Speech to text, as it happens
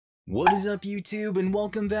What is up YouTube, and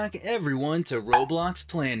welcome back everyone to Roblox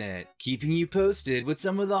Planet, keeping you posted with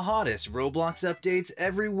some of the hottest Roblox updates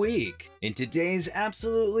every week. In today's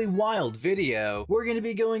absolutely wild video, we're going to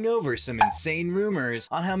be going over some insane rumors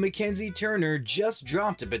on how Mackenzie Turner just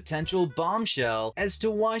dropped a potential bombshell as to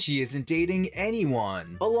why she isn't dating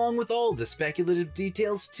anyone, along with all the speculative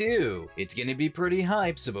details too. It's going to be pretty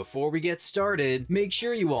hype, so before we get started, make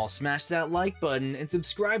sure you all smash that like button and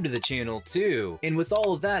subscribe to the channel too. And with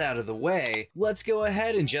all of that out of the way, let's go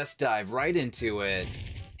ahead and just dive right into it.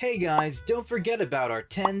 Hey guys, don't forget about our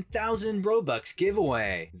 10,000 Robux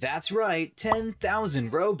giveaway. That's right,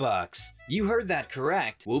 10,000 Robux. You heard that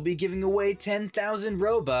correct. We'll be giving away 10,000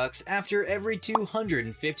 Robux after every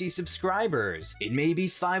 250 subscribers. It may be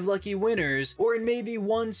 5 lucky winners, or it may be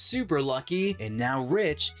 1 super lucky and now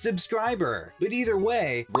rich subscriber. But either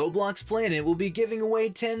way, Roblox Planet will be giving away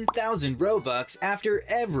 10,000 Robux after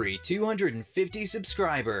every 250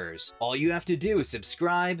 subscribers. All you have to do is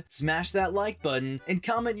subscribe, smash that like button, and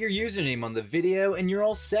comment your username on the video and you're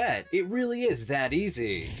all set. It really is that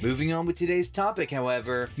easy. Moving on with today's topic,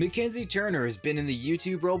 however, Mackenzie Turner has been in the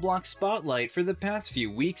YouTube Roblox spotlight for the past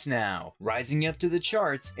few weeks now, rising up to the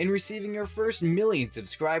charts and receiving her first million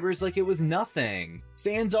subscribers like it was nothing.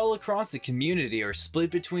 Fans all across the community are split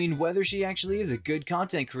between whether she actually is a good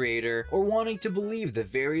content creator or wanting to believe the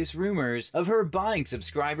various rumors of her buying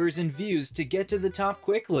subscribers and views to get to the top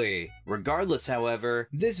quickly. Regardless, however,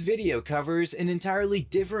 this video covers an entirely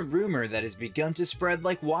different rumor that has begun to spread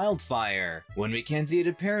like wildfire, when Mackenzie had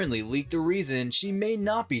apparently leaked the reason she may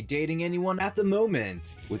not be dating anyone at the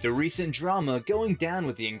moment. With the recent drama going down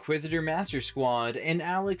with the Inquisitor Master Squad and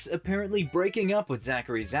Alex apparently breaking up with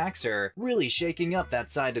Zachary Zaxer, really shaking up that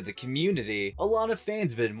side of the community, a lot of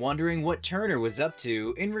fans have been wondering what Turner was up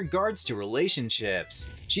to in regards to relationships.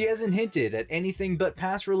 She hasn't hinted at anything but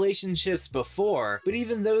past relationships before, but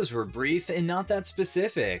even those were brief and not that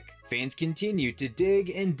specific. Fans continue to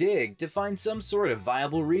dig and dig to find some sort of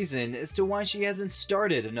viable reason as to why she hasn't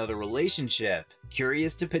started another relationship,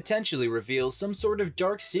 curious to potentially reveal some sort of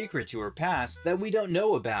dark secret to her past that we don't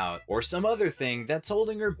know about, or some other thing that's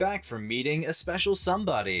holding her back from meeting a special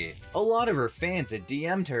somebody. A lot of her fans had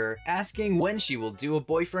DM'd her asking when she will do a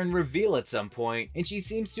boyfriend reveal at some point, and she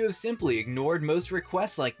seems to have simply ignored most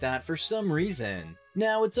requests like that for some reason.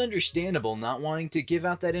 Now, it's understandable not wanting to give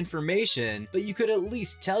out that information, but you could at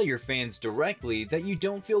least tell your fans directly that you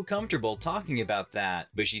don't feel comfortable talking about that.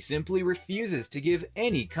 But she simply refuses to give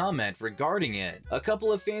any comment regarding it. A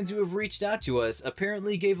couple of fans who have reached out to us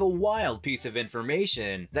apparently gave a wild piece of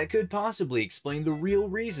information that could possibly explain the real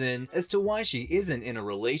reason as to why she isn't in a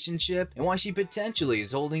relationship and why she potentially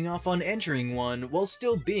is holding off on entering one while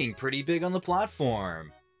still being pretty big on the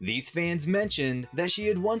platform. These fans mentioned that she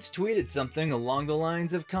had once tweeted something along the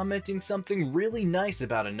lines of commenting something really nice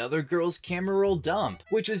about another girl's camera roll dump,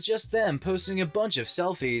 which was just them posting a bunch of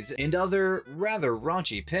selfies and other rather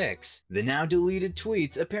raunchy pics. The now deleted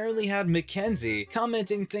tweets apparently had Mackenzie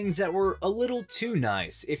commenting things that were a little too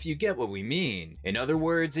nice, if you get what we mean. In other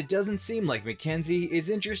words, it doesn't seem like Mackenzie is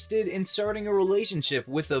interested in starting a relationship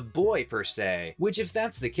with a boy per se, which if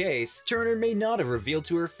that's the case, Turner may not have revealed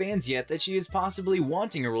to her fans yet that she is possibly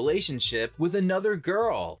wanting a relationship with another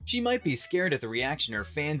girl. She might be scared at the reaction her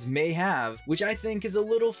fans may have, which I think is a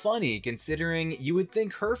little funny considering you would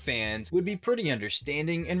think her fans would be pretty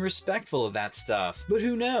understanding and respectful of that stuff. But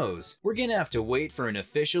who knows? We're gonna have to wait for an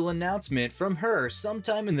official announcement from her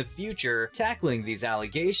sometime in the future tackling these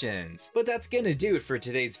allegations. But that's gonna do it for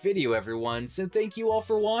today's video, everyone, so thank you all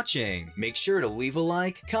for watching. Make sure to leave a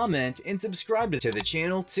like, comment, and subscribe to the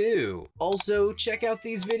channel too. Also, check out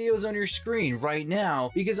these videos on your screen right now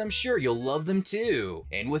because I'm sure you'll love them too.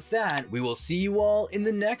 And with that, we will see you all in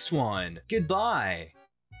the next one. Goodbye.